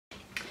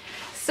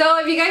So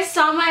if you guys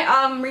saw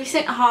my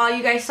recent haul,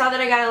 you guys saw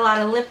that I got a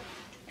lot of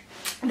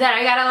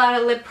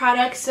lip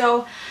products.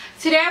 So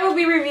today I will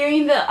be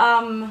reviewing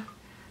the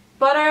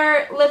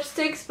Butter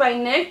lipsticks by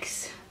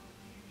Nyx.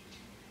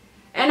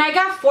 And I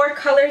got 4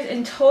 colors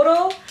in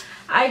total.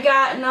 I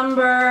got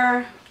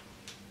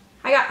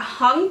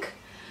Hunk,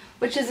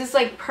 which is this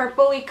like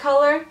purpley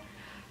color.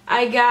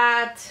 I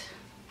got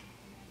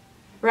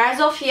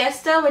Razzle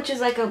Fiesta, which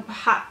is like a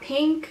hot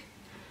pink.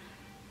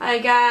 I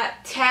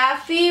got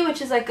Taffy,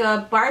 which is like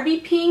a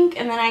Barbie pink,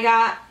 and then I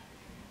got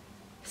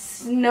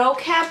Snow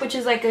Cap, which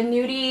is like a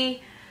nudie,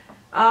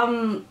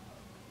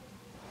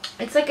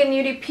 it's like a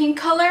nudie pink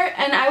color,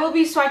 and I will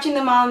be swatching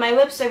them all on my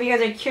lips, so if you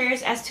guys are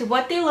curious as to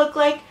what they look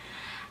like,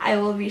 I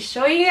will be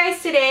showing you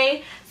guys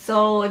today.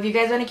 So if you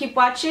guys want to keep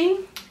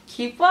watching,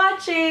 keep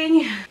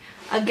watching.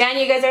 Again,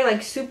 you guys are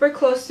like super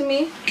close to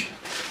me.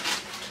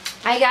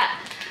 I got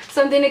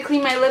something to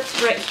clean my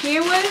lips right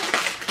here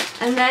with,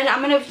 and then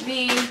I'm going to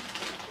be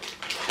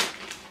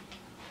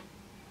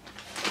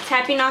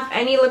tapping off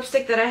any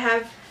lipstick that I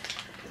have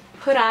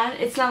put on.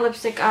 It's not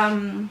lipstick,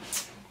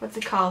 what's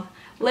it called?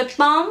 Lip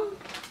balm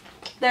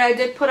that I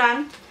did put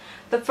on.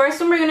 The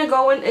first one we're gonna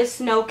go with is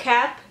Snow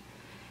Cap.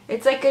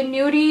 It's like a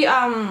nudie,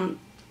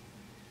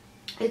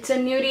 it's a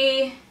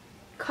nudie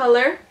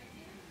color.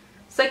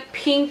 It's like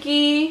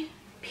pinky,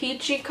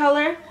 peachy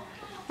color.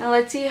 And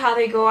let's see how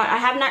they go on. I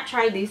have not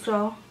tried these,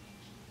 so.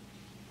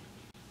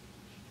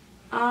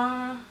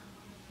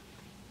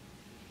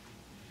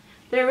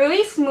 They're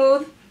really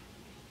smooth.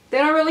 They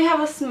don't really have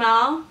a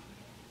smell,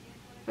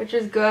 which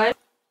is good.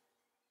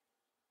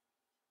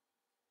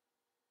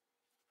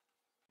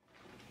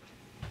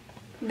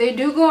 They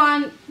do go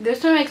on.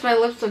 This one makes my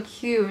lips look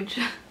huge.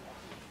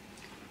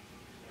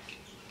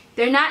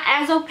 They're not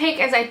as opaque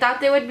as I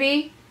thought they would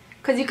be,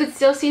 because you could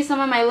still see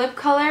some of my lip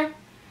color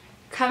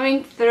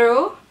coming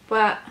through.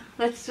 But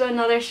let's do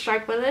another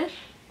stripe with it.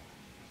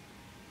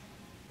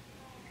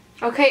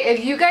 Okay,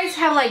 if you guys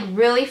have like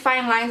really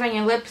fine lines on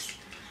your lips,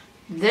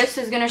 this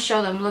is gonna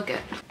show them. Look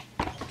at.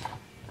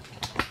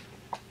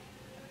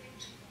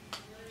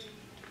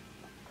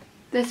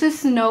 This is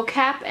Snow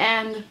Cap,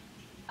 and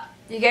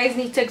you guys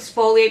need to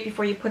exfoliate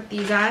before you put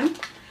these on.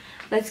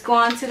 Let's go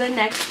on to the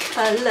next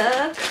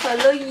color.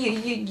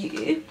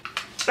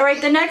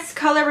 Alright, the next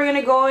color we're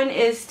gonna go in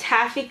is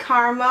Taffy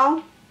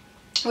Caramel,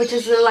 which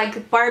is the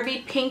like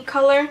Barbie pink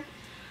color.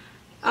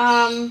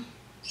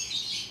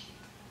 It's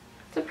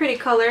a pretty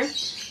color.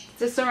 It's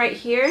this one right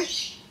here.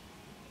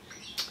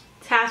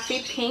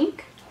 Taffy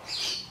Pink.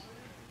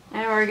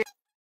 And we're gonna.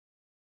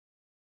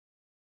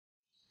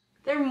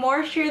 They're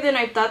more sheer than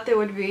I thought they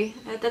would be.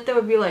 I thought they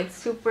would be like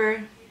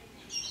super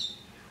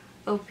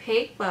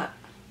opaque, but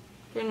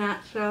they're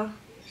not, so.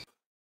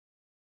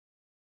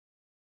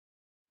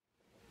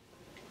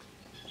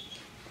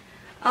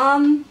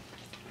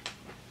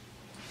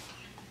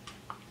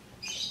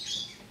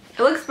 It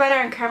looks better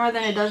on camera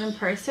than it does in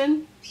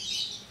person.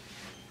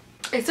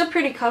 It's a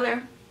pretty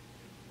color.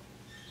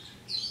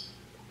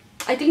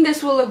 I think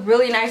this will look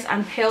really nice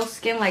on pale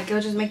skin, like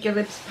it'll just make your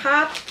lips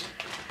pop.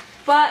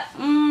 But,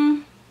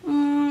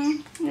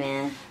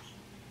 yeah.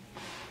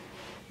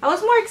 I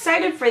was more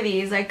excited for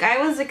these. Like, I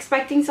was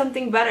expecting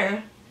something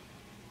better.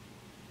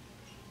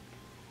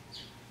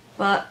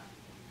 But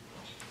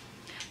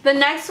the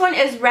next one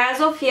is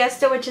Razzle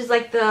Fiesta, which is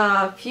like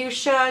the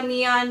fuchsia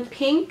neon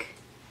pink.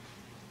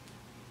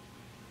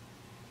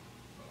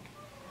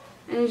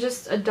 And it's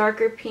just a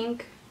darker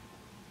pink.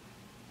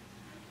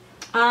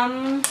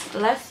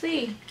 Let's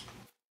see.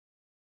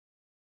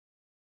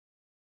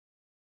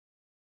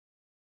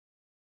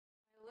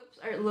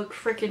 Look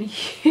freaking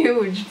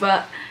huge,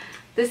 but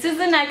this is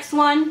the next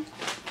one,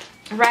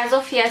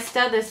 Razzle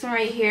Fiesta, this one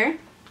right here,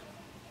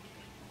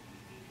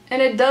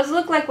 and it does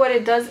look like what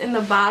it does in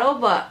the bottle,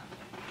 but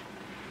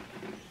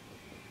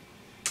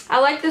I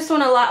like this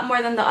one a lot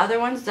more than the other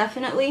ones,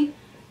 definitely.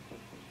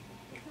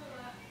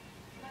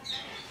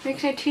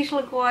 Makes my teeth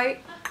look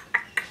white.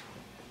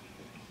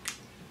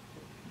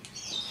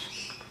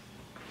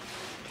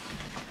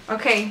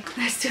 Okay,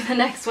 let's do the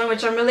next one,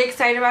 which I'm really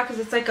excited about because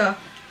it's like a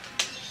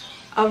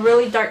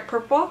really dark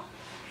purple.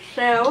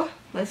 So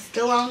let's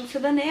go on to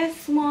the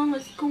next one.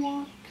 Let's go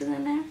on to the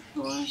next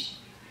one.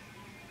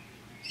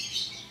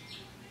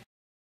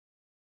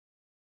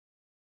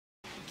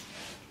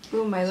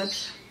 Ooh, my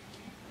lips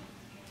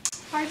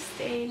are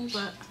stained,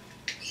 but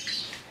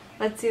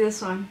let's see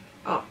this one.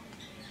 Oh,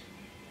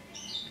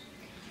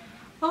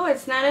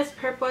 it's not as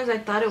purple as I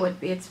thought it would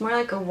be. It's more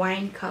like a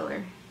wine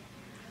color.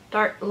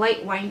 Dark,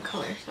 light wine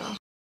color, so.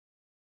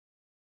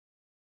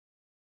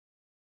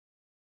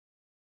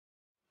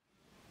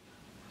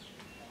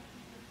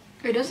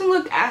 It doesn't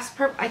look as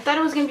purple. I thought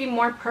it was gonna be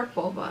more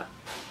purple, but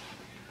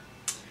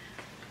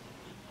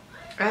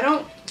I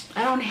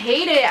don't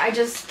hate it. I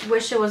just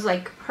wish it was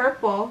like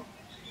purple,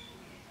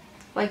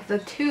 like the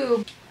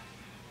tube.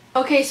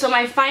 Okay, so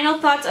my final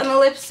thoughts on the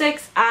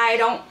lipsticks. I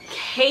don't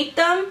hate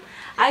them.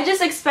 I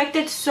just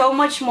expected so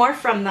much more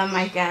from them,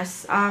 I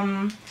guess.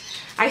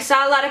 I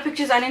saw a lot of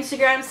pictures on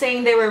Instagram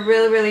saying they were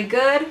really, really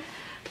good,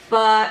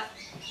 but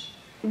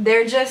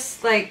they're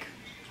just like,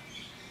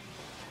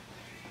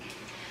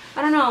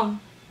 I don't know,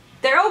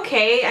 they're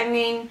okay. I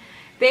mean,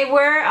 they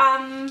were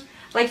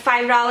like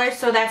 $5,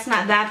 so that's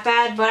not that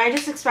bad, but I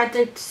just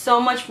expected so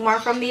much more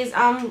from these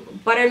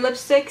butter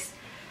lipsticks.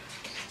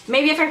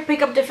 Maybe if I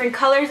pick up different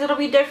colors it'll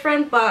be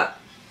different, but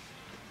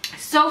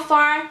so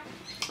far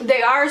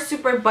they are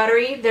super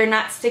buttery. They're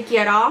not sticky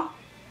at all.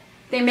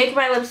 They make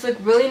my lips look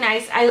really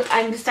nice.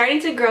 I'm starting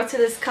to grow to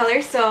this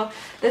color, so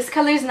this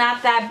color is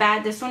not that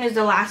bad. This one is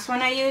the last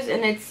one I use,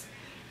 and it's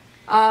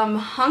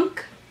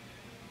Hunk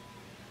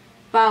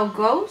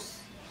Balgos,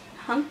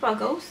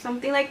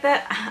 something like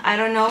that. I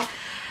don't know,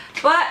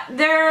 but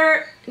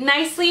they're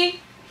nicely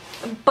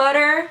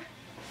butter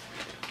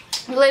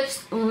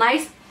lips,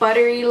 nice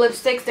buttery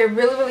lipsticks. They're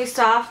really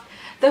soft.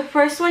 The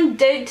first one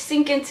did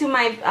sink into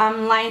my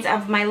lines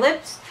of my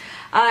lips.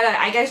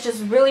 I guess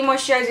just really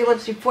moisturize your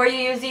lips before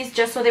you use these,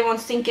 just so they won't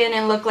sink in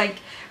and look like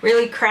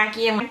really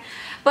cracky.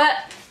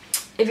 But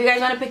if you guys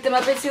want to pick them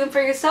up and see them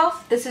for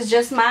yourself, this is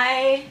just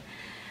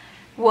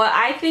what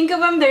I think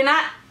of them. They're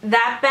not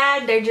that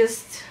bad. They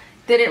just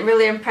didn't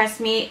really impress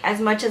me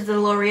as much as the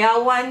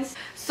L'Oreal ones.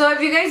 So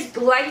if you guys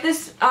like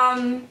this,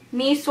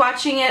 me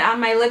swatching it on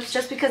my lips,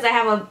 just because I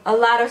have a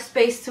lot of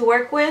space to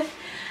work with,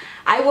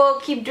 I will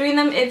keep doing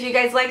them if you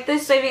guys like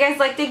this. So if you guys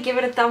liked it, give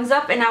it a thumbs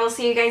up, and I will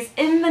see you guys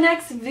in the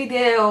next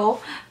video.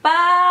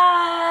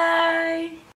 Bye!